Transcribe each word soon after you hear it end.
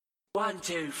1,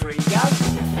 2, 3, go!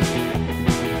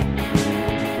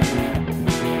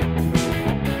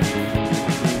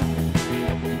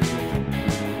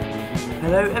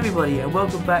 Hello everybody and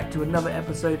welcome back to another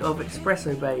episode of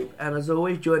Espresso Babe, and as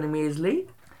always joining me is Lee.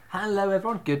 Hello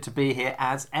everyone, good to be here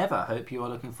as ever. Hope you are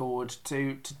looking forward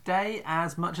to today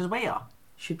as much as we are.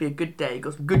 Should be a good day,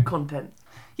 got some good content.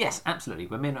 Yes, absolutely.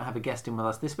 We may not have a guest in with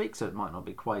us this week, so it might not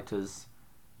be quite as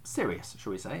serious,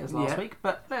 shall we say, as last week,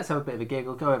 but let's have a bit of a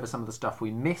giggle, go over some of the stuff we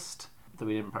missed that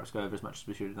we didn't perhaps go over as much as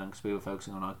we should have done because we were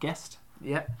focusing on our guest.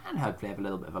 Yep. And hopefully have a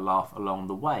little bit of a laugh along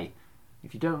the way.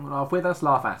 If you don't laugh with us,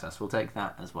 laugh at us. We'll take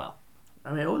that as well.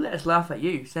 I mean, or let us laugh at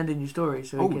you. Send in your stories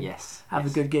so we can have a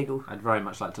good giggle. I'd very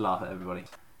much like to laugh at everybody.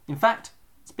 In fact,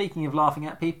 speaking of laughing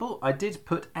at people, I did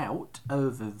put out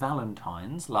over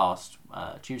Valentine's last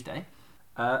Tuesday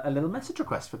a little message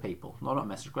request for people. Not a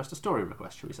message request, a story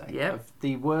request, shall we say. Yeah. Of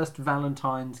the worst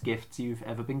Valentine's gifts you've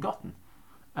ever been gotten.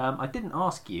 I didn't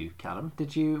ask you, Callum.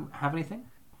 Did you have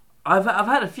anything? I've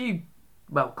had a few,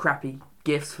 crappy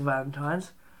gifts for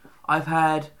Valentine's. I've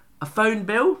had a phone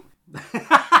bill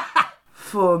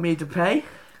for me to pay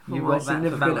for You my got that for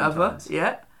significant other. Valentine's?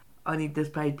 Yeah. I need this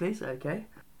paid, please. Okay.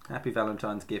 Happy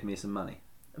Valentine's, give me some money.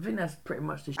 I think that's pretty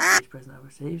much the shittiest present I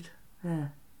received. Yeah.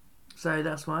 So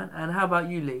that's fine. And how about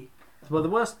you, Lee? Well, the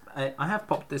worst... I have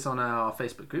popped this on our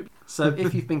Facebook group. So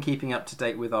if you've been keeping up to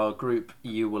date with our group,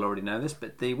 you will already know this.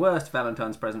 But the worst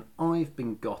Valentine's present I've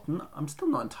been gotten, I'm still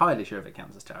not entirely sure if it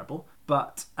counts as terrible.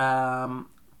 But a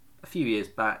few years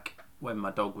back, when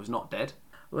my dog was not dead...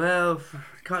 Well,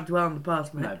 can't dwell on the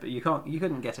past, mate. No, but you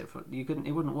couldn't get it for...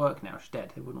 It wouldn't work now. She's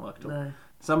dead. It wouldn't work at all. No.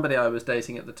 Somebody I was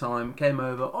dating at the time came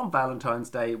over on Valentine's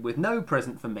Day with no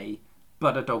present for me,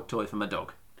 but a dog toy for my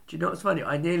dog. Do you know what's funny?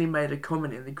 I nearly made a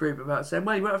comment in the group about saying,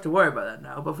 well, you won't have to worry about that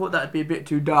now, but I thought that would be a bit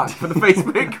too dark for the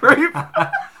Facebook group.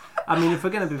 I mean, if we're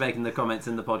going to be making the comments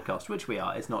in the podcast, which we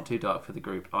are, it's not too dark for the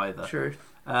group either. True.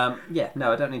 I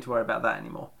don't need to worry about that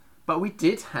anymore. But we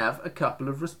did have a couple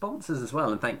of responses as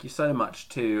well, and thank you so much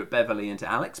to Beverly and to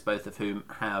Alex, both of whom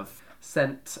have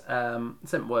sent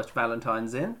worst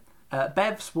Valentines in.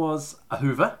 Bev's was a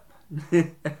Hoover.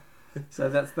 So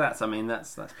that's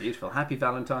beautiful. Happy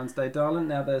Valentine's Day, darling.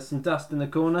 Now there's some dust in the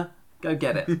corner. Go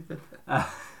get it.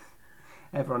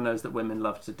 Everyone knows that women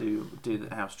love to do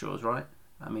the house chores, right?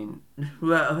 I mean,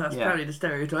 well, that's apparently the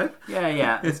stereotype.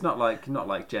 Yeah. It's not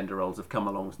like gender roles have come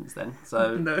along since then.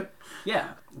 So no.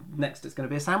 Yeah. Next, it's going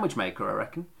to be a sandwich maker, I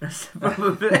reckon. That's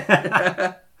probably.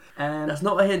 And that's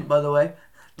not a hint, by the way.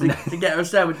 To get her a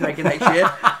sandwich maker next year.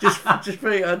 Just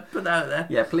put that out there.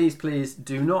 Yeah, please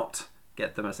do not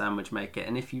get them a sandwich maker,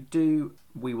 and if you do,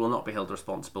 we will not be held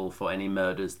responsible for any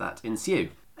murders that ensue.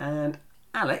 And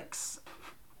Alex,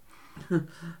 I'm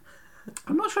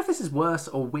not sure if this is worse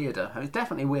or weirder. It's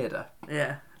definitely weirder.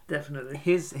 Yeah, definitely.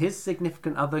 His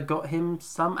significant other got him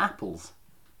some apples.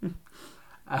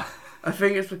 I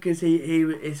think it's because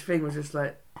his thing was just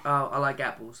like, oh, I like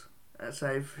apples. So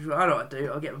I know what I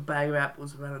do. I'll get a bag of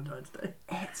apples for Valentine's Day.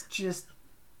 It's just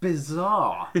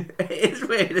bizarre. It's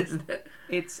weird, isn't it?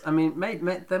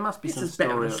 Mate, there must be some It's a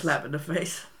bit of a stories. slap in the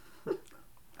face.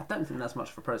 I don't think that's much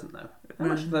for a present, though. How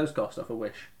much do those cost off a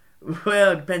Wish?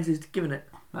 Well, it depends who's giving it.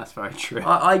 That's very true.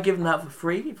 I give them that for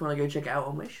free if you want to go check it out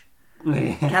on Wish.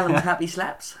 Callum's Happy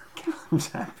Slaps. Callum's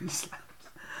Happy Slaps.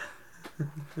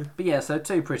 But yeah, so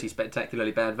two pretty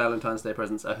spectacularly bad Valentine's Day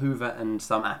presents, a Hoover and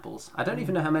some apples. I don't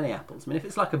even know how many apples. I mean, if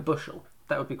it's like a bushel,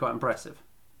 that would be quite impressive.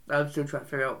 I'm still trying to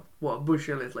figure out what a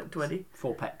bushel is, like 20.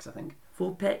 4 pecks, I think.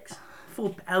 4 pecks?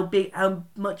 How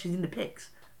much is in the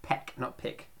pecks? Peck, not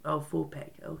pick. Oh, 4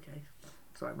 peck, okay.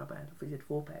 Sorry, my bad. I thought you said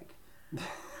 4 peck.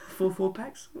 4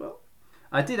 packs? Well,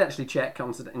 I did actually check,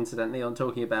 incidentally, on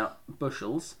talking about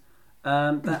bushels.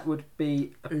 That would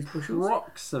be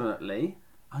approximately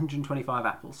 125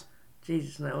 apples.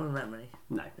 Jesus, no, it wasn't that many.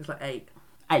 No. It's like 8.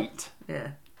 8?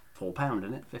 Yeah. £4,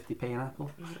 isn't it? 50p an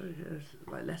apple. It's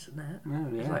like less than that. No,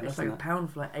 yeah, it's like a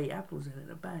pound for like 8 apples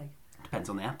in a bag. Depends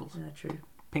on the apples. Yeah, true.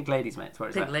 Pink ladies, mate. That's where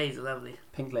it's at. Pink ladies are lovely.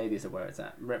 Pink ladies are where it's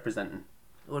at. Representing.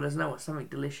 Or there's something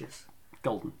delicious.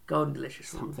 Golden delicious.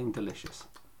 Something delicious.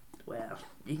 Well,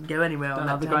 you can go anywhere Don't on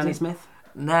have that. the Granny Smith?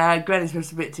 Nah, Granny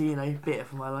Smith's a bit too, bitter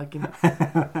for my liking.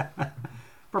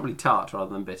 Probably tart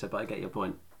rather than bitter, but I get your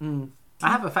point. Mm. I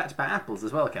have a fact about apples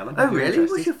as well, Callum. Oh, really?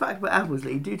 What's your fact about apples,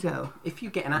 Lee? Do tell. If you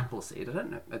get an apple seed, I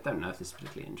don't know if this is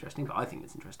particularly interesting, but I think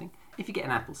it's interesting. If you get an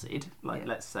apple seed,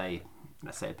 let's say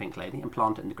a pink lady, and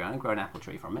plant it in the ground and grow an apple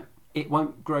tree from it, it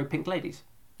won't grow pink ladies.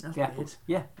 That's the weird. apples.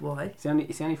 Yeah. Why? It's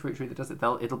the only fruit tree that does it.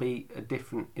 It'll be a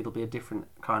different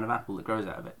kind of apple that grows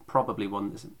out of it. Probably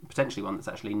potentially one that's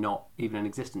actually not even in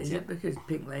existence Is yet. it because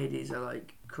pink ladies are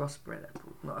like crossbred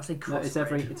apple? No, I say No,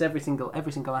 crossbred. it's every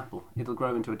single apple. It'll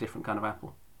grow into a different kind of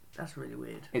apple. That's really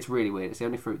weird. It's really weird. It's the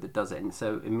only fruit that does it, and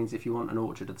so it means if you want an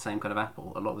orchard of the same kind of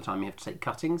apple, a lot of the time you have to take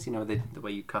cuttings. You know, the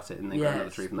way you cut it and then grow another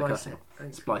tree from the cutting.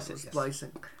 Splice it. Yes.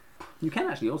 Splicing. You can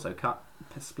actually also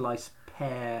splice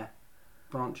pear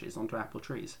branches onto apple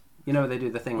trees. You know, they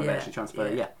do the thing where they actually transfer.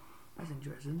 Yeah. That's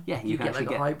interesting. Yeah, you can get actually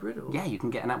like a hybrid. Or? Yeah, you can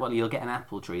get you'll get an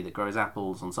apple tree that grows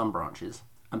apples on some branches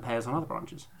and pears on other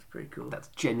branches. That's pretty cool. That's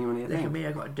genuinely a thing. Look at me,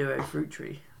 I got a duo fruit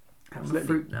tree. Absolutely. I'm a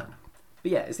fruit nut.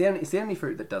 But yeah, it's the only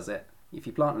fruit that does it. If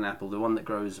you plant an apple, the one that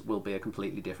grows will be a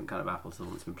completely different kind of apple to the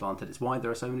one that's been planted. It's why there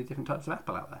are so many different types of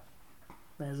apple out there.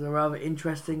 There's a rather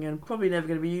interesting and probably never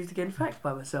going to be used again fact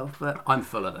by myself, but I'm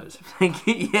full of those. thank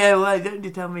you. Yeah, well, don't you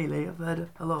tell me, Lee. I've heard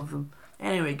a lot of them.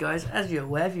 Anyway, guys, as you're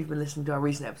aware, if you've been listening to our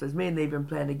recent episodes, me and Lee have been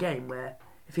playing a game where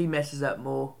if he messes up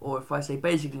more, or if I say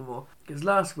basically more, because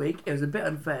last week it was a bit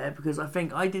unfair because I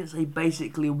think I didn't say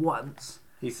basically once.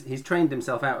 He's trained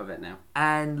himself out of it now.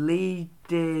 And Lee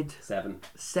did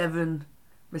 7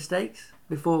 mistakes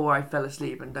before I fell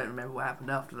asleep and don't remember what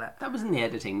happened after that. That was in the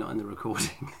editing, not in the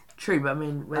recording. True, but I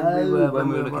mean when we were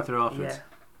looking through afterwards.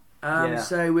 Yeah.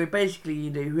 So we're basically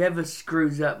whoever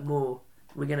screws up more,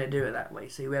 we're gonna do it that way.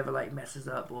 So whoever like messes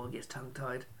up or gets tongue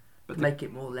tied, make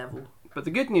it more level. But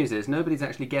the good news is nobody's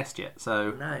actually guessed yet.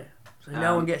 So no. So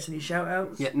no one gets any shout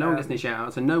outs. Yeah, no one gets any shout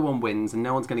outs, and no one wins, and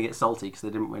no one's going to get salty because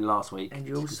they didn't win last week. And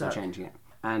you all suck. Changing it.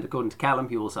 And according to Callum,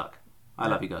 you all suck. I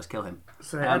love you guys. Kill him.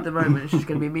 So at the moment, it's just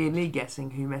going to be me and Lee guessing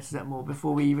who messes up more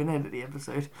before we even edit the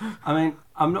episode. I mean,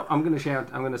 I'm going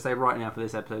to say right now for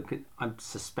this episode, I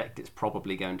suspect it's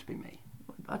probably going to be me.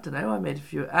 I don't know. I made a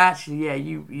few. Actually, yeah,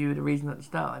 you were the reason at the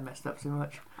start I messed up so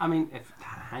much. I mean,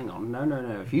 hang on,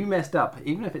 no. If you messed up,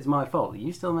 even if it's my fault,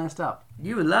 you still messed up.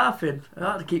 You were laughing.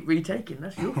 I had to keep retaking.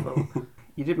 That's your fault.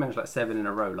 You did manage like 7 in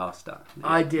a row last time.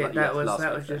 I did. That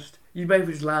was just. You both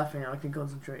were just laughing. I can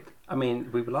concentrate. I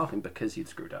mean, we were laughing because you'd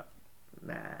screwed up.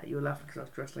 Nah, you were laughing because I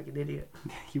was dressed like an idiot.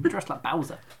 You were dressed like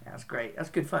Bowser. That's great. That's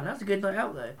good fun. That's a good night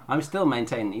out though. I'm still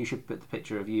maintaining that you should put the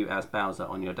picture of you as Bowser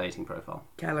on your dating profile.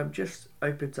 Callum just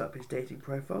opens up his dating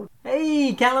profile.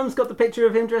 Hey, Callum's got the picture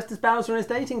of him dressed as Bowser on his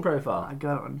dating profile. I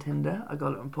got it on Tinder, I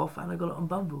got it on Poff, and I got it on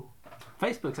Bumble.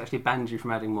 Facebook's actually banned you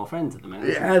from adding more friends at the moment.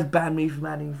 It has banned me from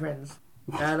adding friends.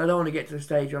 And I don't want to get to the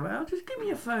stage where I'm like, just give me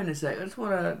your phone a sec. I just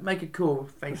want to make a call.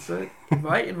 Facebook.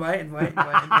 Invite.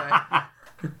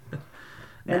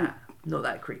 Nah, not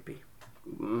that creepy.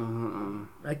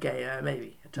 Okay,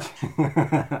 maybe a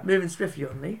touch. Moving swiftly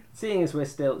on, Lee. Seeing as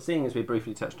we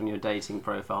briefly touched on your dating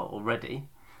profile already,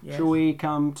 yes. Shall we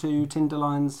come to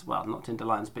Tinderline's? Well, not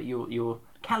Tinderline's, but your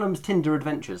Callum's Tinder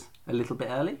adventures a little bit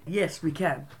early. Yes, we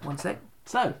can. One sec.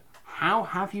 So, how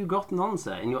have you gotten on,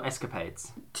 sir, in your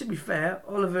escapades? To be fair,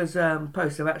 Oliver's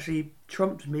posts have actually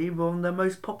trumped me on the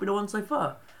most popular one so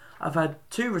far. I've had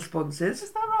 2 responses.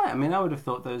 Is that right? I mean, I would have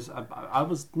thought those. I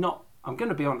was not. I'm going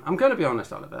to be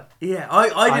honest, Oliver. Yeah,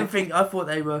 I didn't think. I thought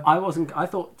they were. I wasn't. I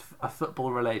thought a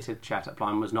football-related chat-up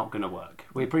line was not going to work.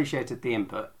 We appreciated the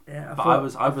input. Yeah, I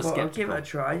was skeptical. I'll give it a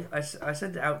try. I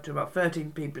sent it out to about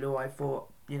 13 people who I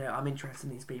thought, I'm interested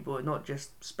in these people, not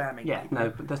just spamming. Yeah, people. no,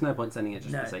 but there's no point sending it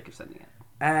just for the sake of sending it.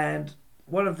 And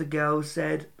one of the girls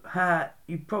said,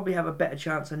 you probably have a better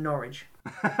chance than Norwich.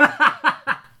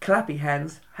 Clappy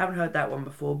hands. Haven't heard that one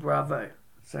before. Bravo.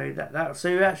 So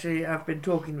so actually I've been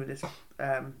talking with this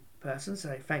person,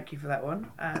 so thank you for that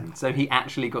one. And so he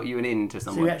actually got you an in to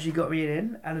someone. So he actually got me an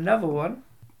in, and another one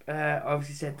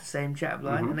obviously said the same chat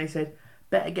line, and they said,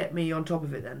 better get me on top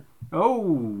of it then.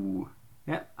 Oh,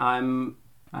 yeah, I'm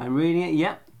reading it.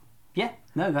 Yeah.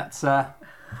 No, that's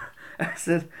That's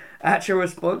an actual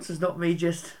response. It's not me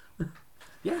just.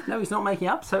 Yeah, no, he's not making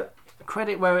up. So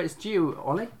credit where it's due,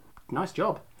 Ollie. Nice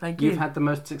job. Thank you. You've had the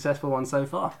most successful one so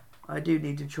far. I do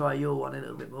need to try your one a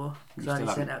little bit more because I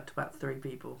only sent out to about 3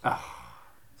 people. Oh.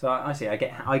 So I see. I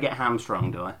get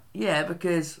hamstrung, do I? Yeah,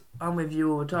 because I'm with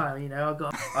you all the time.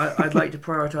 I'd like to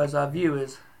prioritise our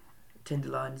viewers' Tinder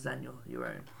lines than your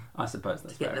own. I suppose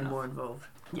that's to get them enough. more involved.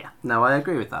 Yeah. No, I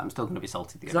agree with that. I'm still going to be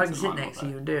salty. Because I can sit next to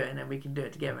you and do it, and then we can do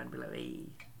it together and be like, hey.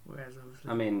 Whereas obviously,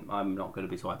 I mean, I'm not going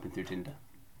to be swiping through Tinder.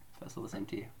 That's all the same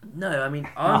to you. No, I mean,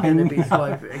 I'm going to be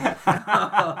swiping.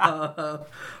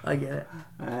 I get it.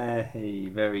 Hey,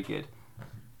 very good.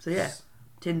 So yeah,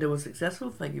 Tinder was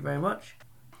successful. Thank you very much.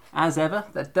 As ever,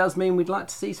 that does mean we'd like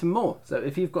to see some more. So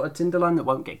if you've got a Tinder line that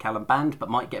won't get Callum banned, but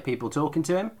might get people talking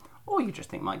to him, or you just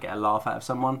think might get a laugh out of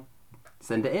someone,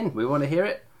 send it in. We want to hear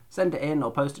it. send it in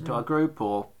or post it to our group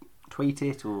or tweet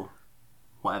it or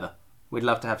whatever. We'd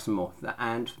love to have some more.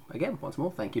 And again, once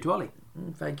more, thank you to Ollie.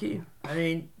 Thank you. I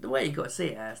mean, the way you got to see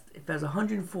it as, if there's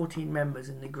 114 members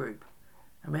in the group,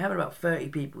 and we're having about 30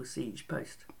 people see each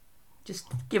post,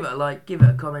 just give it a like, give it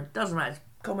a comment. Doesn't matter.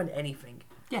 Comment anything.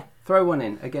 Yeah, throw one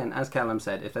in. Again, as Callum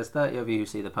said, if there's 30 of you who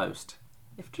see the post,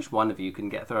 if just one of you can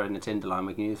get thrown in a Tinder line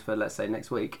we can use for, let's say,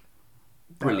 next week,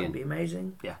 brilliant. That would be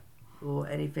amazing. Yeah. Or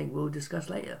anything we'll discuss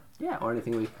later. Yeah, or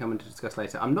anything we can come in to discuss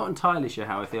later. I'm not entirely sure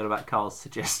how I feel about Carl's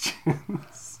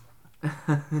suggestions.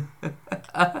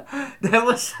 There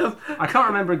was some... I can't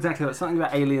remember exactly, but something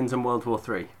about aliens and World War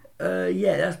 3.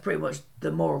 Yeah, that's pretty much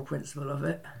the moral principle of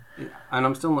it. Yeah. And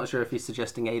I'm still not sure if he's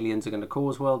suggesting aliens are going to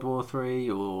cause World War 3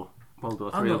 or World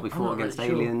War 3 will be fought against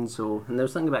aliens. Or and there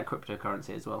was something about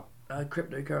cryptocurrency as well.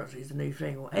 Cryptocurrency is the new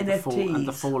thing, or and NFTs. And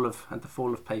the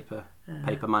fall of paper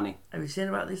money. Have you seen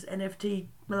about this NFT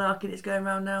malarkey that's going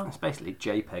around now? It's basically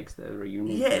JPEGs that are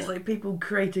unique. Yeah, it's like people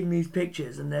creating these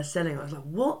pictures and they're selling them. It's like,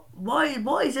 what?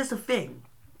 Why is this a thing?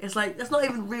 It's like, that's not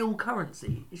even real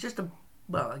currency. It's just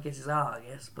well, I guess it's art,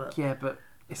 but... Yeah, but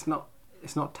it's not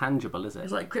tangible, is it?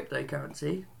 It's like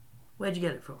cryptocurrency. Where'd you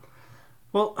get it from?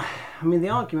 Well, I mean, the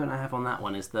argument I have on that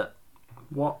one is that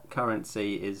what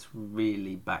currency is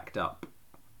really backed up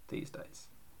these days?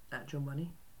 Actual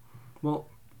money. Well,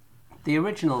 the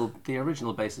original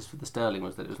basis for the sterling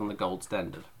was that it was on the gold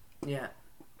standard. Yeah.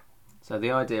 So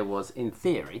the idea was, in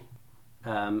theory,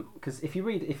 because if you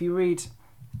read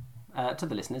to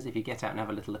the listeners, if you get out and have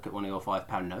a little look at one of your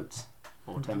 £5 notes,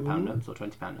 or £10 notes, or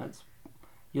 £20 notes,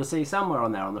 you'll see somewhere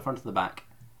on there, on the front of the back,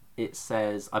 it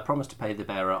says, "I promise to pay the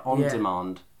bearer on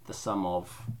demand the sum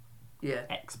of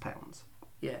X pounds."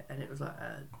 Yeah, and it was like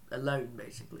a loan,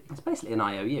 basically. It's basically an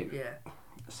IOU. Yeah.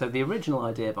 So the original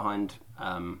idea behind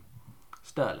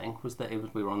sterling was that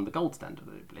we were on the gold standard,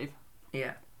 I believe.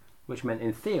 Yeah. Which meant,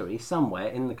 in theory, somewhere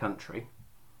in the country,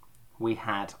 we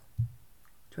had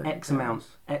X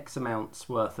amounts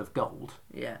worth of gold.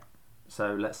 Yeah.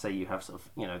 So let's say you have sort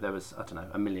of, there was, I don't know,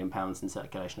 £1 million in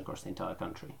circulation across the entire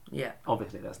country. Yeah.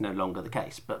 Obviously, that's no longer the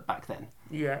case, but back then.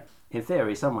 Yeah. In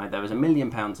theory, somewhere there was £1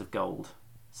 million of gold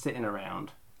sitting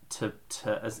around to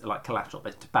as like collateral,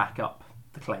 to back up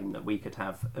the claim that we could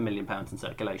have £1 million in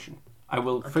circulation. I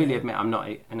will freely admit I'm not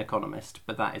an economist,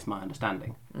 but that is my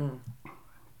understanding. Mm.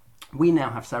 We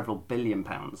now have several £billion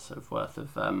of worth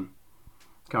of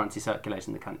currency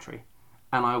circulating in the country,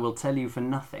 and I will tell you for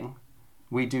nothing,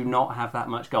 we do not have that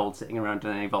much gold sitting around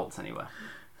in any vaults anywhere.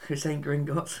 This ain't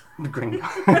Gringotts. The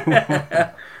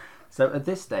Gringotts. So at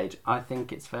this stage, I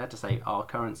think it's fair to say our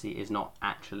currency is not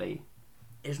actually...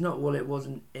 It's not what it was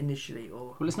initially,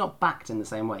 or... Well, it's not backed in the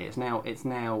same way. It's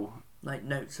now... Like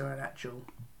notes are an actual...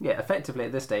 Yeah, effectively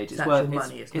at this stage, it's worth...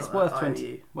 Money. It's worth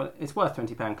 20... Well, it's worth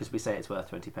 £20 because we say it's worth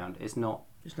 £20. It's not...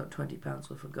 It's not £20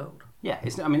 worth of gold. Yeah,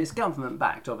 it's government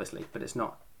backed, obviously, but it's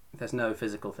not... There's no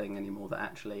physical thing anymore that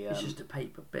actually... it's just a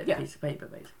piece of paper,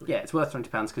 basically. Yeah, it's worth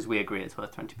 £20 because we agree it's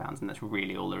worth £20, and that's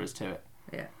really all there is to it.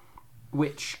 Yeah.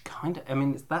 Which kind of... I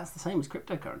mean, that's the same as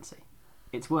cryptocurrency.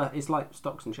 It's like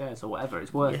stocks and shares or whatever.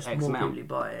 It's worth X amount.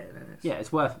 People buy it. And Yeah,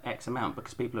 it's worth X amount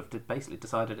because people have basically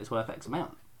decided it's worth X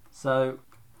amount. So,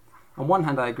 on one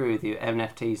hand, I agree with you.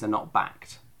 NFTs are not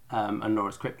backed, and nor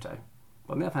is crypto.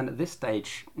 But on the other hand, at this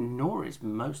stage, nor is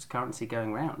most currency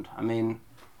going around. I mean,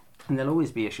 and there'll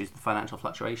always be issues with financial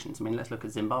fluctuations. I mean, let's look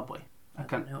at Zimbabwe. I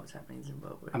don't know what's happening in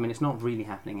Zimbabwe. I mean, it's not really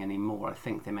happening anymore. I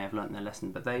think they may have learnt their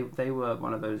lesson, but they were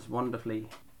one of those wonderfully...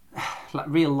 like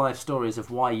real life stories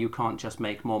of why you can't just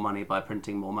make more money by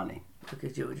printing more money.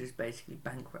 Because you'll just basically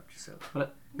bankrupt yourself. Well,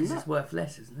 because it's worth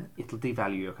less, isn't it? It'll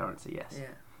devalue your currency, yes.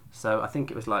 Yeah. So I think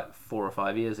it was like 4 or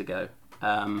 5 years ago,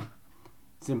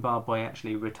 Zimbabwe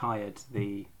actually retired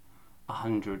the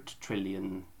 $100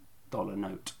 trillion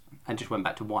note and just went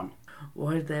back to one.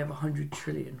 Why did they have 100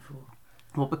 trillion for?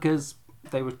 Well, because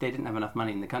they didn't have enough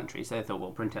money in the country, so they thought,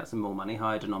 well, print out some more money,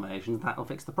 higher denominations, that'll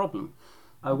fix the problem.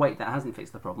 Oh wait, that hasn't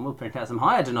fixed the problem. We'll print out some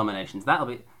higher denominations. That'll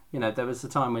be, there was a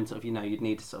time when you'd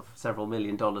need sort of several $1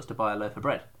 million to buy a loaf of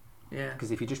bread. Yeah.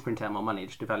 Because if you just print out more money, it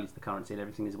just devalues the currency and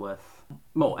everything is worth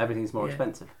more. Everything's more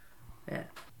expensive. Yeah.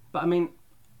 But I mean,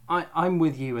 I'm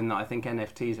with you in that I think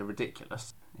NFTs are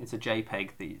ridiculous. It's a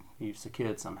JPEG that you've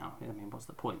secured somehow. I mean, what's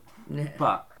the point? Yeah.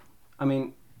 But I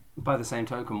mean, by the same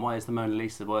token, why is the Mona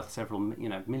Lisa worth several,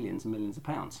 millions and millions of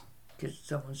pounds? Because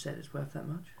someone said it's worth that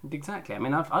much. Exactly. I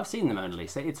mean, I've seen the Mona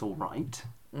Lisa. It's all right.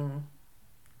 Mm.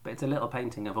 But it's a little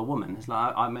painting of a woman. It's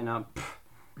like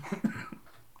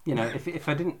if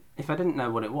I didn't know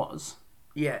what it was.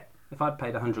 Yeah. If I'd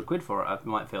paid £100 for it, I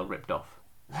might feel ripped off.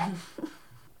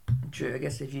 True, I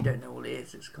guess if you don't know all it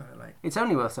is, it's kind of like... It's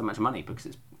only worth so much money because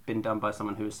it's been done by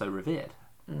someone who is so revered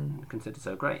and considered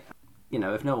so great. You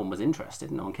know, if no one was interested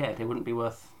and no one cared, it wouldn't be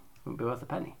worth a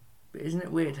penny. But isn't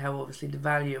it weird how obviously the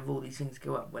value of all these things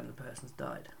go up when the person's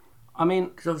died? I mean...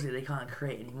 Because obviously they can't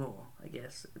create anymore, I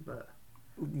guess, but...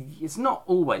 It's not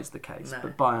always the case, No.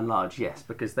 but by and large, yes,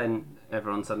 because then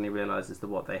everyone suddenly realises that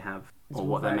what they have or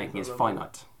what they're making is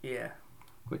finite. Yeah.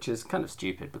 Which is kind of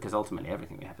stupid because ultimately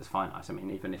everything we have is finite. I mean,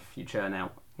 even if you churn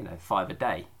out, 5 a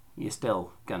day, you're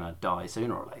still going to die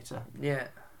sooner or later. Yeah.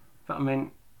 But I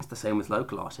mean, it's the same with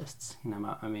local artists. I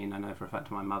know for a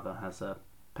fact my mother has a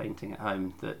painting at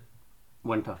home that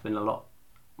went up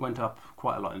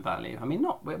quite a lot in value. I mean,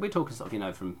 we're talking sort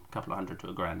of, from a couple of hundred to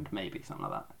 £1,000 maybe, something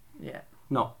like that. Yeah.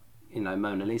 Not,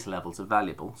 Mona Lisa levels of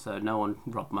valuable, so no one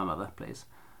rob my mother, please.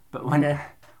 But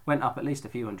went up at least a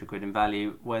few £100 in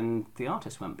value when the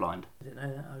artist went blind. I didn't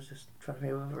know that. I was just trying to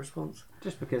think of a response.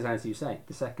 Just because, as you say,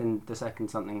 the second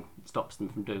something stops them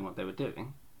from doing what they were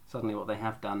doing, suddenly what they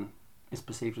have done is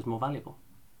perceived as more valuable.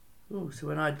 Ooh, so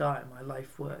when I die, my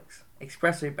life works.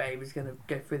 Espresso Babe is going to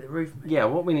go through the roof, mate. Yeah,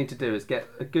 what we need to do is get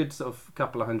a good sort of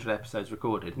couple of hundred episodes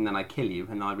recorded, and then I kill you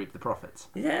and I reap the profits.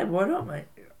 Yeah, why not, mate?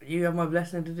 You have my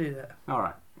blessing to do that. All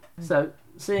right. So,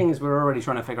 seeing as we're already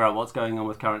trying to figure out what's going on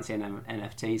with currency and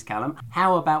NFTs, Callum,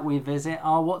 how about we visit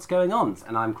our what's going on?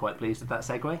 And I'm quite pleased with that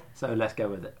segue, so let's go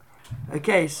with it.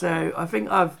 Okay, so I think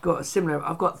I've got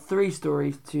 3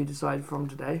 stories to decide from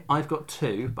today. I've got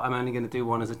 2, but I'm only going to do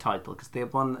one as a title, because the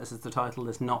one that says the title,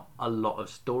 there's not a lot of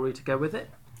story to go with it.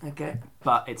 Okay.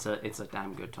 But it's a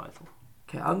damn good title.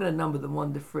 Okay, I'm going to number them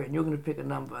 1 to 3, and you're going to pick a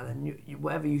number, and then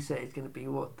whatever you say is going to be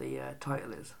what the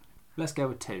title is. Let's go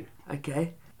with 2.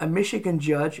 Okay. A Michigan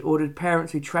judge ordered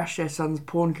parents who trashed their son's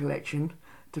porn collection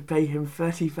to pay him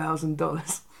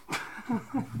 $30,000.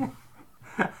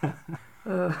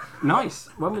 Nice.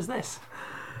 When was this?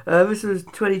 This was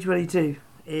 2022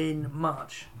 in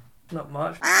March. Not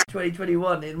March.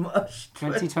 2021 in March.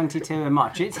 2022 in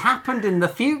March. It's happened in the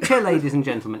future, ladies and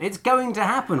gentlemen. It's going to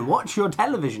happen. Watch your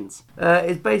televisions.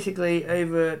 It's basically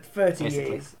over 30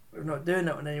 years. We're not doing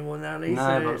that one anymore now, Lee. No,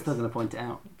 so but I'm still going to point it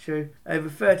out. True. Over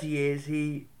 30 years,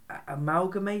 he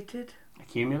amalgamated?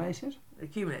 Accumulated?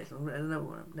 Accumulated. Another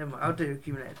one. Never mind. I'll do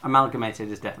accumulated. Amalgamated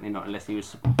is definitely not, unless he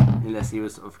was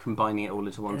sort of combining it all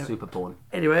into one super porn.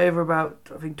 Anyway, over about,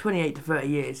 I think, 28 to 30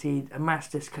 years, he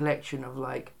amassed this collection of,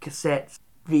 like, cassettes,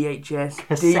 VHS,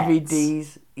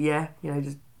 DVDs. Yeah,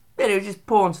 just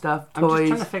porn stuff, toys. I'm just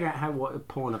trying to figure out what a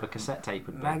porn of a cassette tape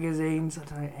would be. Magazines, I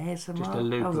don't know, ASMR. Just a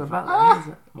loop of about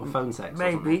that. Or phone sex.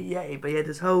 Maybe, yeah, but yeah,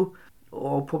 this whole,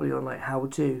 or probably on, like, how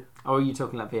to. Oh, are you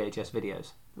talking like VHS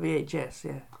videos? VHS,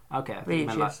 yeah. Okay, I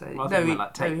VHS.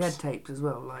 like tapes. He had tapes as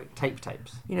well, like tapes.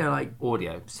 Like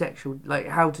audio, sexual, like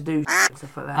how to do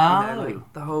stuff like that. Oh.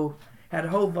 Like the whole had a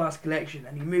whole vast collection,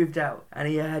 and he moved out, and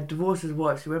he had divorced his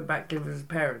wife, so he went back to live with his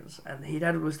parents, and he'd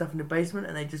had all the stuff in the basement,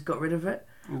 and they just got rid of it.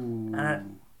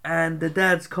 And the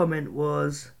dad's comment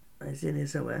was, it's in here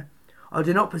somewhere. I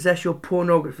do not possess your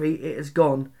pornography. It is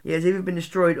gone. It has either been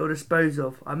destroyed or disposed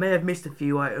of. I may have missed a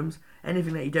few items.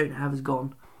 Anything that you don't have is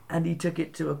gone. And he took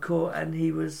it to a court, and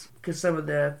he was, because some of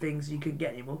the things you couldn't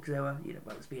get anymore because they were,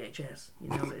 well, it's VHS,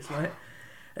 what it's like.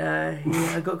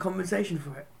 He got compensation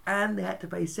for it, and they had to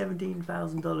pay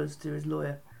 $17,000 to his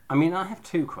lawyer. I mean, I have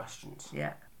 2 questions.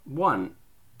 Yeah. One,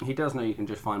 he does know you can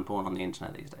just find porn on the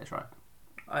internet these days, right?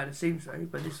 I'd assume so,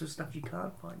 but this was stuff you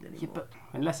can't find anymore. Yeah, but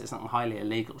unless it's something highly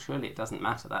illegal, surely it doesn't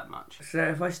matter that much. So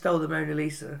if I stole the Mona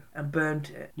Lisa and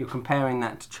burnt it... You're comparing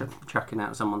that to chucking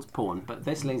out someone's porn, but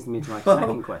this leads me to my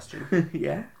second question.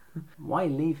 Yeah? Why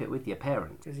leave it with your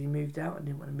parents? Because he moved out and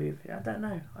didn't want to move. I don't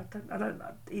know. I don't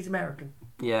know. He's American.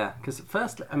 Yeah, because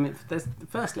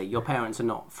firstly, your parents are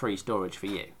not free storage for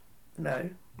you. No.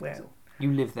 Well...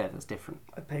 You live there, that's different.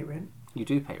 I pay rent. You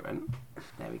do pay rent.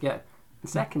 There we go. And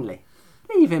secondly...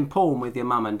 Leaving porn with your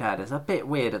mum and dad is a bit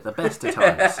weird at the best of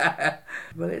times.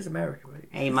 Well, it's America, right?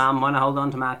 Hey, Mum, want to hold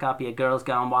on to my copy of Girls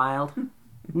Gone Wild?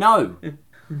 No!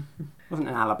 Wasn't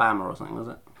in Alabama or something, was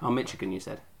it? Oh, Michigan, you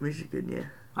said. Michigan, yeah.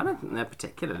 I don't think they're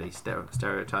particularly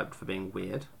stereotyped for being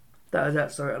weird. That was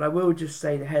that story. And I will just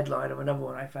say the headline of another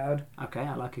one I found. Okay,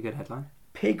 I like a good headline.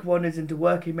 Pig wanders into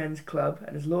working men's club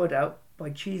and is lured out by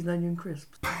cheese and onion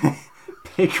crisps.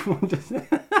 Pig wanders...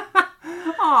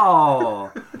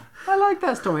 Oh, I like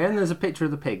that story, and there's a picture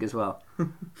of the pig as well.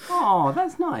 Oh,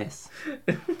 that's nice.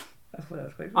 I thought that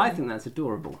was quite funny. I think that's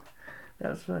adorable. That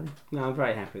was funny. No, I'm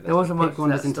very happy with that. There wasn't much pig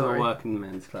wanders to that into story. a working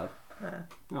men's club.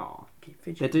 Oh,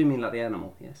 they do mean like the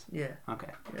animal, yes. Yeah.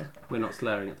 Okay. Yeah. We're not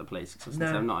slurring at the police because No,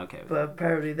 I'm not okay with but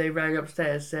apparently they rang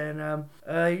upstairs saying,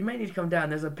 you may need to come down.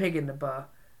 There's a pig in the bar.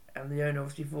 And the owner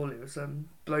obviously thought it was some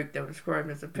bloke they were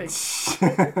describing as a pig.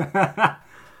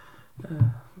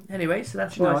 Anyway, so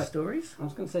that's my stories. I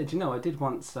was going to say, do you know, I did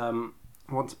once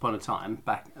upon a time,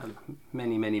 back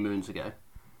many, many moons ago,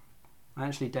 I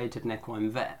actually dated an equine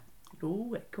vet.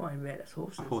 Oh, equine vet, that's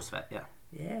horses. A horse vet, yeah.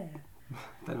 Yeah.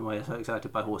 Don't know why you're so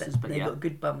excited by horses, but they've yeah. They've got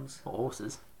good bums. Or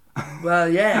horses. Well,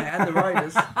 yeah, and the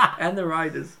riders. And the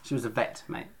riders. She was a vet,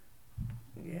 mate.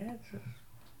 Yeah.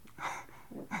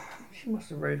 She must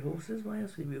have rode horses. Why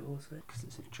else would you be a horse vet? Because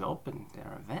it's a job and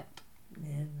they're a vet.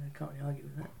 Yeah, I can't really argue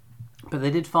with that. But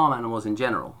they did farm animals in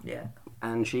general. Yeah.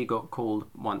 And she got called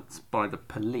once by the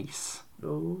police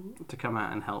to come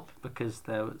out and help because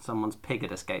someone's pig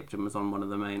had escaped and was on one of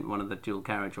the dual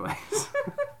carriageways.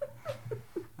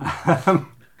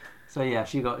 So yeah,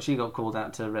 she got called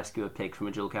out to rescue a pig from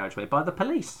a dual carriageway by the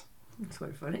police. That's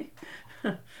quite funny.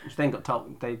 She then got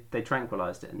told they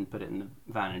tranquilised it and put it in the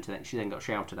van, and she then got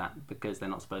shouted at because they're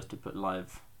not supposed to put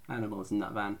live animals in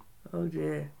that van. Oh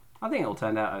dear. I think it all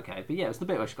turned out okay, but yeah, it was the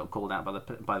bit where she got called out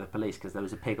by the police because there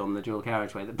was a pig on the dual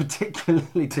carriageway that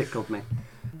particularly tickled me.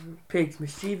 Pigs,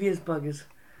 mischievous buggers.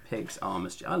 Pigs are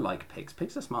mischievous. I like pigs.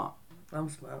 Pigs are smart. I'm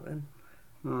smart then.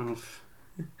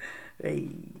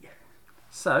 Hey.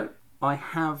 So I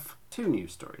have 2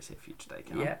 news stories here for you today,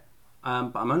 Callum. Yeah.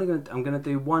 But I'm gonna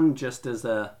do one just as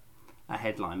a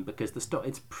headline because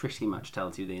it's pretty much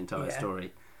tells you the entire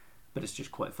story, but it's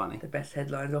just quite funny. The best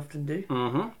headlines often do.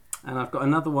 Mm-hmm. And I've got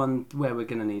another one where we're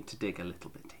going to need to dig a little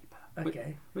bit deeper.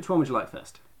 Okay. Which one would you like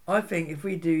first? I think if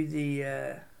we do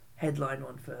the headline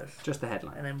one first. Just the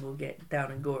headline. And then we'll get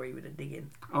down and gory with the digging.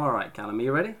 All right, Callum, are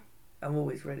you ready? I'm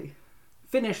always ready.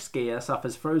 Finnish skier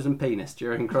suffers frozen penis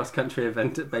during cross-country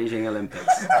event at Beijing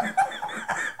Olympics.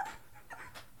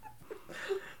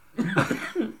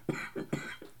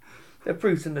 The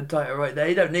proof's in the title right there.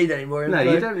 You don't need any more info.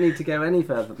 No, you don't need to go any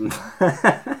further than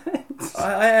that.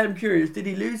 I am curious. Did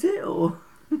he lose it or?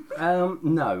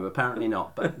 No, apparently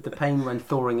not. But the pain when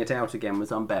thawing it out again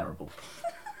was unbearable.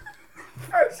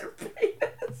 Frozen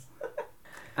penis.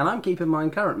 And I'm keeping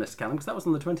mine current, Mr. Callum, because that was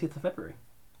on the 20th of February.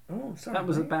 Oh, sorry.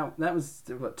 That was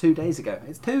what, 2 days ago.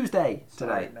 It's Tuesday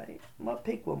today. Sorry, mate. My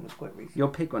pig one was quite recent. Your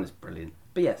pig one is brilliant.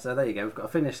 But yeah, so there you go. We've got a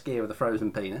Finnish skier with a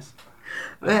frozen penis.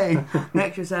 Hey,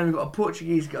 next to Sam, we've got a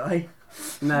Portuguese guy.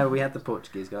 No, we had the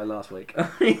Portuguese guy last week.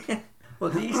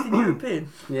 What, the Eastern European?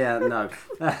 Yeah, no.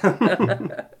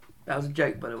 That was a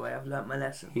joke, by the way. I've learnt my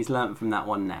lesson. He's learnt from that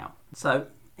one now. So,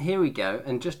 here we go.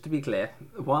 And just to be clear,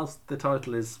 whilst the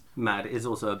title is mad, it is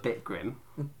also a bit grim.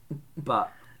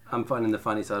 But I'm finding the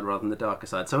funny side rather than the darker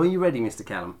side. So are you ready, Mr.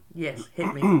 Callum? Yes,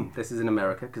 hit me. This is in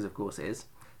America, because of course it is.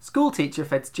 School teacher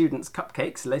fed students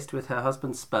cupcakes laced with her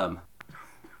husband's sperm.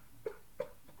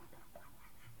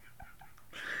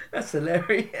 That's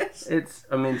hilarious. It's.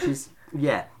 I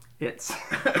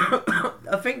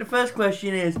think the first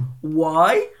question is,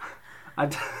 why?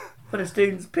 For the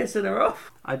students pissing her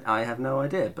off? I have no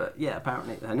idea, but yeah,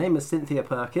 apparently. Her name is Cynthia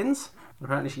Perkins.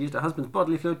 Apparently she used her husband's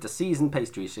bodily fluid to season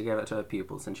pastries she gave out to her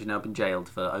pupils, and she's now been jailed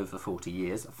for over 40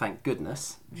 years, thank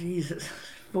goodness. Jesus,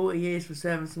 40 years for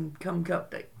serving some cum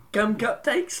cupcakes? Cum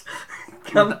cupcakes?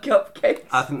 Cum cupcakes?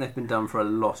 I think they've been done for a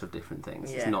lot of different things.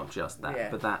 Yeah. It's not just that. Yeah.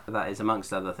 But that is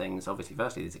amongst other things. Obviously,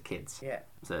 firstly, these are kids. Yeah.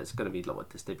 So it's going to be like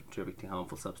distributing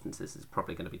harmful substances. It's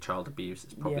probably going to be child abuse.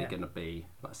 It's probably going to be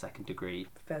like second degree.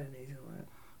 Felonies, all right.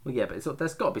 Well, yeah, but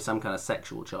there's got to be some kind of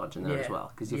sexual charge in there as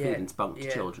well. Because you're feeding spunk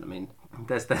to children. I mean,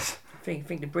 there's... I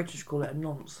think the British call it a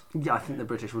nonce. Yeah, I think the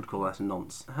British would call that a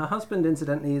nonce. Her husband,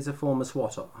 incidentally, is a former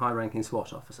high-ranking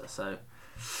SWAT officer, so...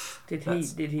 Did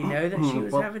he know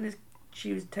that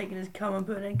she was taking his cum and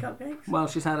putting it in cupcakes? Well,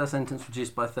 she's had her sentence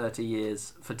reduced by 30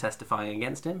 years for testifying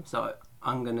against him, so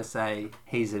I'm going to say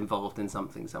he's involved in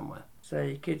something somewhere. So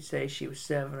you could say she was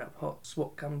serving up hot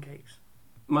SWAT cum cakes.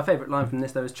 My favourite line from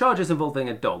this, though, is charges involving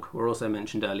a dog were also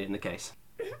mentioned earlier in the case.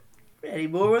 Any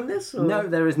more on this? Or? No,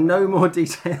 there is no more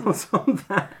details on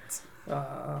that.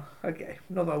 Okay.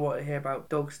 Not that I want to hear about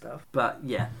dog stuff. But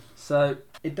yeah, so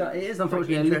it is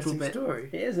unfortunately a little bit. Story.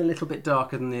 It is a little bit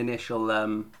darker than the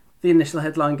initial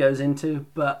headline goes into.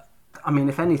 But I mean,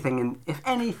 if anything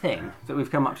that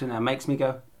we've come up to now makes me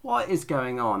go, what is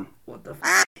going on? What the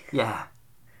f***? Yeah.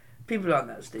 People aren't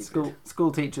that stupid.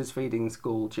 School teachers feeding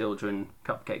school children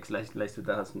cupcakes laced with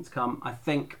their husband's cum. I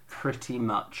think pretty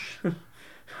much.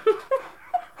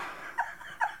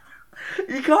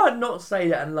 You can't not say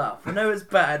that and laugh. I know it's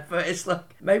bad, but it's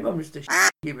like, maybe I'm just a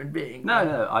human being.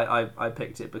 No, I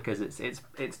picked it because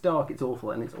it's dark, it's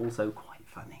awful, and it's also quite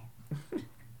funny.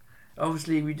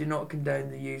 Obviously, we do not condone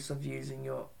the use of using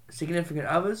your significant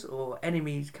others or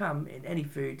enemies' cum in any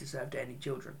food to serve to any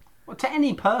children. Well, to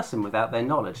any person without their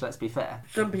knowledge, let's be fair.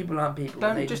 Some people aren't people,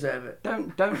 and they deserve it.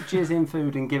 Don't jizz in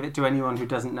food and give it to anyone who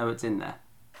doesn't know it's in there.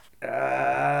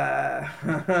 I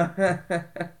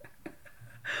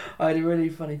had a really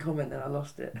funny comment and I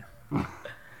lost it.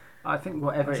 I think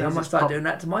whatever it is... I must start doing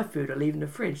that to my food. I leave in the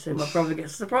fridge so my brother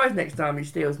gets surprised next time he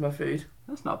steals my food.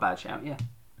 That's not a bad shout, yeah.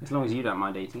 As long as you don't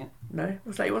mind eating it. No.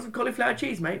 What's that? You want some cauliflower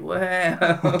cheese, mate? Well...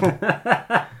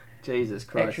 Jesus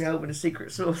Christ. Extra help with a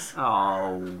secret sauce.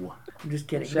 Oh. I'm just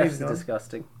kidding. Chef's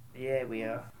disgusting. Yeah, we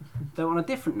are. Though on a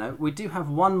different note, we do have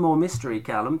one more mystery,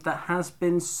 Callum, that has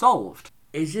been solved.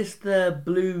 Is this the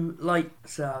blue light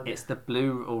saga? It's the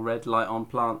blue or red light on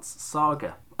plants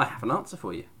saga. I have an answer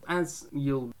for you. As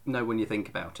you'll know when you think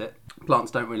about it,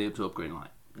 plants don't really absorb green light.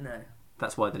 No.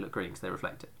 That's why they look green, because they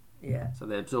reflect it. Yeah. So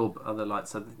they absorb other lights,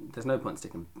 so there's no point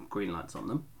sticking green lights on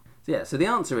them. So the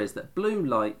answer is that blue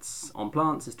lights on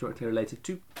plants is directly related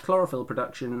to chlorophyll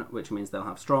production, which means they'll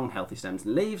have strong, healthy stems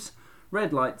and leaves.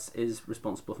 Red lights is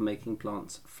responsible for making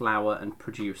plants flower and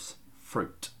produce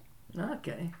fruit.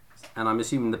 Okay. And I'm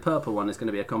assuming the purple one is going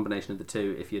to be a combination of the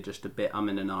two if you're just a bit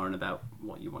umming and ahhing about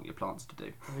what you want your plants to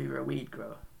do. If you're a weed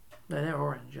grower. No, they're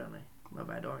orange, aren't they? My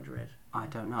bad, orange red. I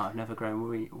don't know. I've never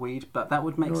grown weed, but that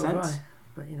would make sense.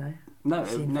 But you know.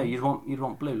 No, you'd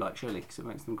want blue light surely because it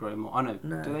makes them grow more. I know.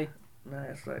 No. Do they? No,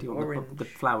 it's like Do you orange. want the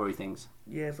flowery things?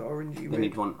 Yeah, it's orangey red. Then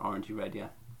you'd want orangey red, yeah.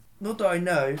 Not that I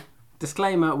know.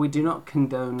 Disclaimer: we do not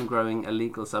condone growing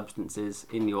illegal substances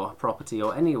in your property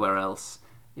or anywhere else.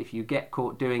 If you get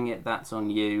caught doing it, that's on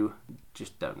you.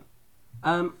 Just don't.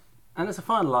 And as a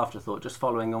final afterthought, just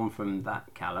following on from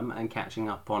that, Callum, and catching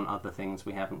up on other things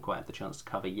we haven't quite had the chance to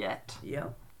cover yet. Yeah.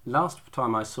 Last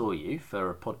time I saw you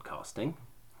for podcasting,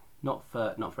 not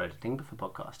for editing, but for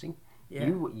podcasting, yeah.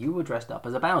 you were dressed up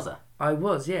as a Bowser. I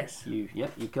was, yes. You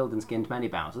killed and skinned many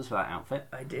Bowsers for that outfit.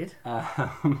 I did.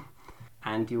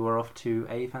 And you were off to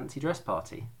a fancy dress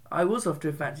party. I was off to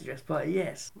a fancy dress party,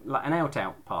 yes. Like an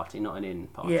out party, not an in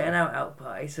party. Yeah, an out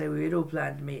party. So we had all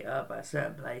planned to meet up at a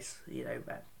certain place,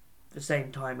 at the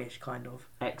same time-ish, kind of.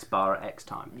 X bar at X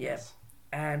time. Yep. Yes.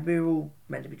 And we were all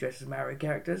meant to be dressed as Mario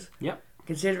characters. Yep.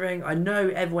 Considering I know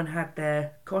everyone had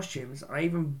their costumes, I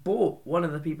even bought one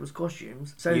of the people's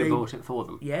costumes. So you bought it for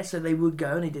them? Yeah, so they would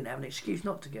go and they didn't have an excuse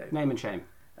not to go. Name and shame.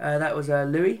 That was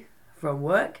Louis from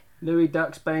work. Louis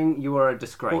Duxbane, you are a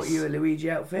disgrace. Bought you a Luigi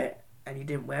outfit and you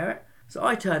didn't wear it. So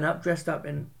I turn up dressed up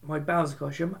in my Bowser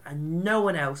costume and no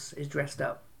one else is dressed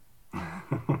up.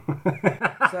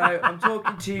 So I'm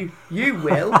talking to you,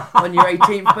 Will, on your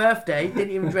 18th birthday. Didn't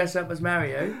even dress up as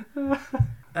Mario.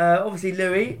 Obviously,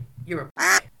 Louis, you're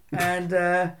a and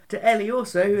to Ellie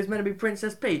also, who was meant to be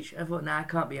Princess Peach. I thought, I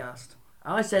can't be asked.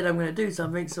 I said I'm going to do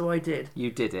something, so I did. You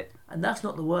did it. And that's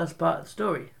not the worst part of the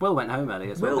story. Will went home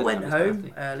early as well. Will went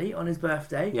home early on his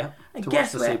birthday. Yeah, and to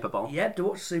guess watch the Super Bowl. Yeah, to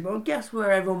watch the Super Bowl. And guess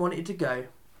where everyone wanted to go?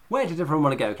 Where did everyone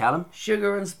want to go, Callum?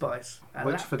 Sugar and Spice, a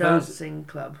Which lap for dancing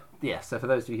club. Yeah, so for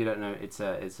those of you who don't know, it's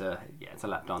a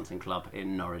lap dancing club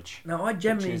in Norwich. No, I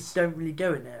generally don't really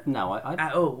go in there. No, I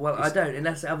at all. Well, I don't,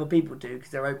 unless other people do, because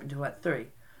they're open till like 3.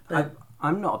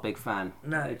 I'm not a big fan.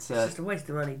 No, it's just a waste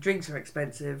of money. Drinks are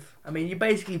expensive. I mean, you're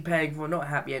basically paying for not a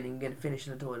happy ending and getting finished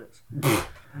in the toilets.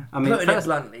 I mean, putting it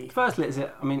bluntly. Firstly,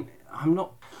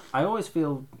 I always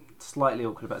feel slightly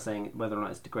awkward about saying whether or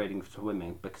not it's degrading to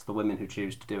women, because the women who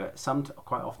choose to do it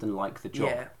quite often like the job.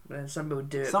 Yeah, but some people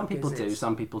do it. Some people do,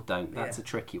 some people don't. That's a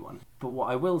tricky one. But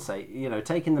what I will say,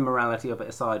 taking the morality of it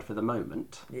aside for the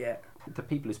moment, the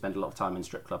people who spend a lot of time in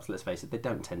strip clubs, let's face it, they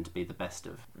don't tend to be the best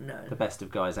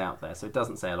of guys out there. So it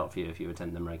doesn't say a lot for you if you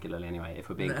attend them regularly anyway, if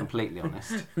we're being completely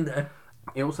honest. No.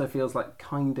 It also feels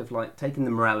kind of like taking the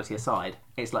morality aside,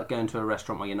 it's like going to a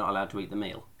restaurant where you're not allowed to eat the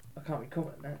meal. I can't recall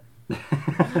it now.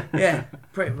 Yeah,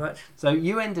 pretty much. So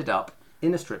you ended up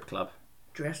in a strip club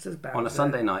dressed as Bowser on a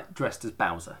Sunday night, dressed as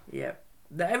Bowser. Yeah.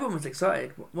 Everyone was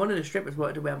excited. One of the strippers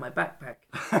wanted to wear my backpack,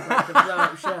 like the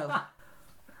blow-up shell.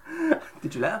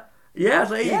 Did you let her? Yeah, I was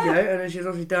like, here you go. And then she was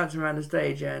obviously dancing around the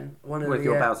stage, and with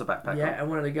your Bowser backpack. Yeah, and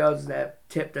one of the girls was there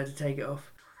tipped her to take it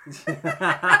off.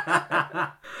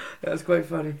 That was quite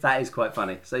funny. That is quite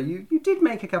funny. So you did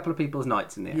make a couple of people's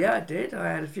nights in the end. Yeah, I did. I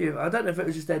had a few. I don't know if it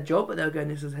was just their job, but they were going,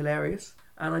 this was hilarious.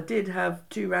 And I did have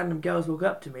 2 random girls walk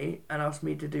up to me and ask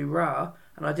me to do Ra,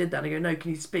 and I did that. And I go, no,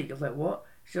 can you speak? I was like, what?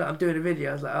 She's like, I'm doing a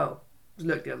video. I was like, oh. Just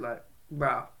looked at her, I was like,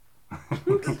 Ra.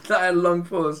 I had a long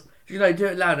pause. She's like, do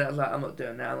it louder. I was like, I'm not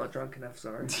doing that. I'm not drunk enough,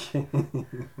 sorry.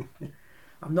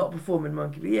 I'm not a performing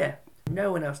monkey, but yeah.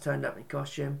 No one else turned up in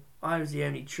costume. I was the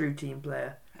only true team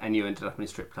player. And you ended up in a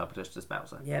strip club just as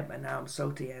Bowser. Yeah, but now I'm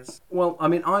salty as... Well, I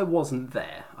mean, I wasn't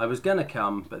there. I was going to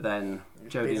come, but then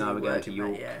Jodie and I were going to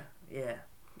York. Yeah.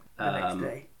 The next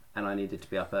day. and I needed to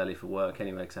be up early for work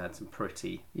anyway because I had some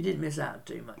pretty... You didn't miss out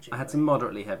too much. I had some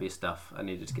moderately heavy stuff I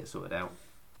needed to get sorted out.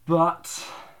 But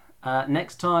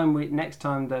next time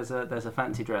there's a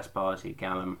fancy dress party,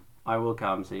 Callum, I will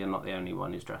come, so you're not the only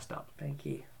one who's dressed up. Thank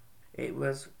you. It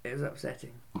was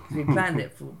upsetting. We planned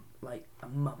it for like a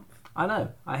month. I know.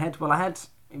 I had Ellie.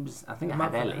 And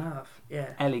a half. Yeah.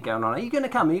 Ellie going on, are you going to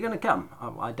come? Are you going to come?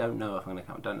 Oh, I don't know if I'm going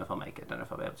to come. Don't know if I'll make it. Don't know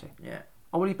if I'll be able to. Yeah.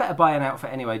 Oh, well, you better buy an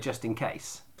outfit anyway, just in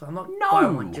case. So I'm not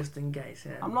buying one just in case,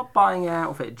 yeah. I'm not buying an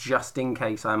outfit just in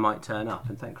case I might turn up.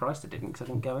 And thank Christ I didn't, because I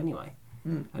didn't go anyway.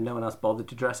 And no one else bothered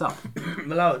to dress up.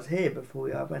 Well, I was here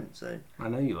before I went, so... I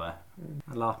know you were.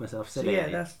 I laughed myself silly. So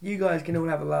yeah, you guys can all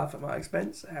have a laugh at my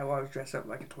expense, how I was dressed up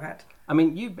like a twat. I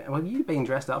mean, you being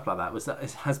dressed up like that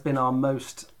has been our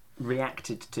most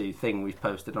reacted to thing we've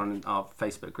posted on our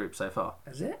Facebook group so far.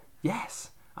 Is it? Yes.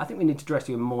 I think we need to dress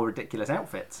you in more ridiculous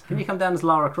outfits. Can you come down as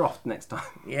Lara Croft next time?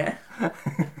 Yeah.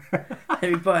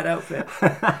 Maybe buy an outfit.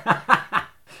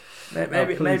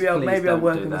 Maybe I'll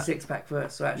work on the six-pack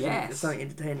first, so actually it's something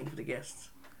entertaining for the guests.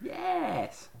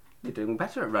 Yes. You're doing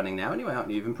better at running now anyway, aren't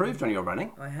you? You've improved on your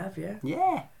running. I have, yeah.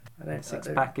 Yeah.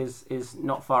 Six-pack is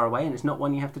not far away, and it's not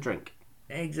one you have to drink.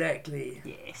 Exactly.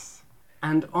 Yes.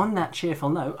 And on that cheerful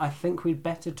note, I think we'd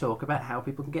better talk about how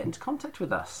people can get into contact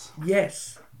with us.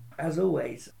 Yes, as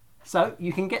always. So,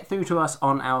 you can get through to us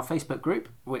on our Facebook group,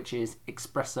 which is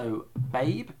Espresso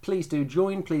Babe. Please do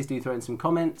join, please do throw in some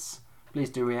comments. Please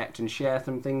do react and share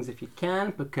some things if you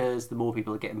can, because the more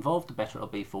people that get involved, the better it'll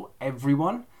be for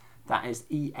everyone. That is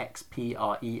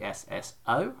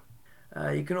EXPRESSO.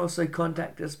 You can also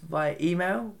contact us via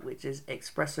email, which is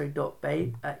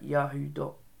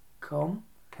espresso.babe@yahoo.com.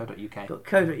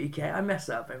 .co.uk. I mess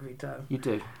up every time. You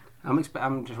do. I'm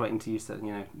just waiting to use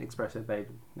Espresso Babe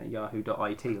at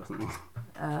yahoo.it or something.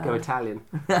 Go Italian.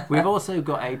 We've also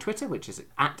got a Twitter, which is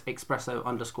at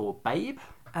 @espresso_babe.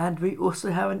 And we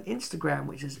also have an Instagram,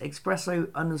 which is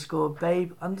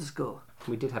espresso_babe_.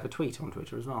 We did have a tweet on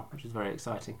Twitter as well, which is very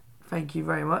exciting. Thank you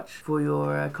very much for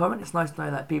your comment. It's nice to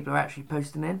know that people are actually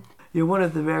posting in. You're one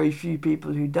of the very few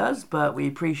people who does, but we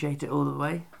appreciate it all the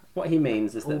way. What he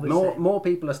means is that more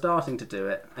people are starting to do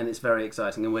it, and it's very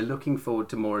exciting, and we're looking forward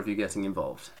to more of you getting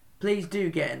involved. Please do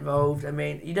get involved. I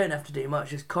mean, you don't have to do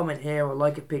much. Just comment here or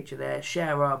like a picture there.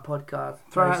 Share our podcast.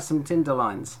 Throw out some Tinder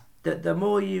lines. The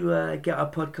more you get our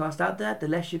podcast out there, the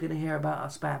less you're going to hear about our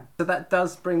spam. So that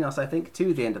does bring us, I think,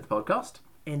 to the end of the podcast.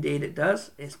 Indeed it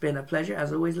does. It's been a pleasure,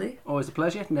 as always, Lee. Always a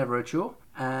pleasure, never a chore.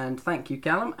 And thank you,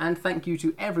 Callum, and thank you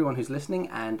to everyone who's listening,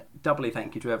 and doubly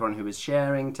thank you to everyone who is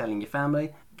sharing, telling your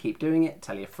family. Keep doing it,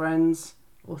 tell your friends.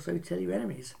 Also tell your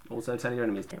enemies.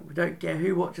 We don't care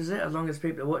who watches it, as long as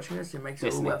people are watching us, it makes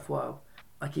it all worthwhile.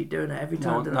 I keep doing it every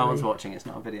time. No one's watching, it's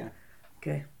not a video.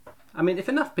 Okay. I mean,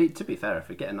 to be fair, if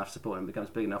we get enough support and it becomes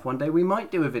big enough, one day we might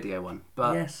do a video one.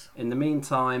 But yes. In the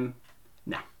meantime,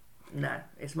 nah. No,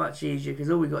 it's much easier because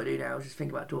all we've got to do now is just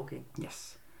think about talking.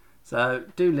 Yes. So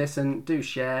do listen, do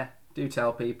share, do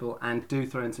tell people, and do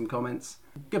throw in some comments.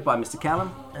 Goodbye, Mr.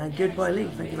 Callum. And goodbye, Lee.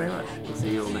 Thank you very much. We'll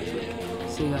see you all next week.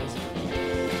 See you guys.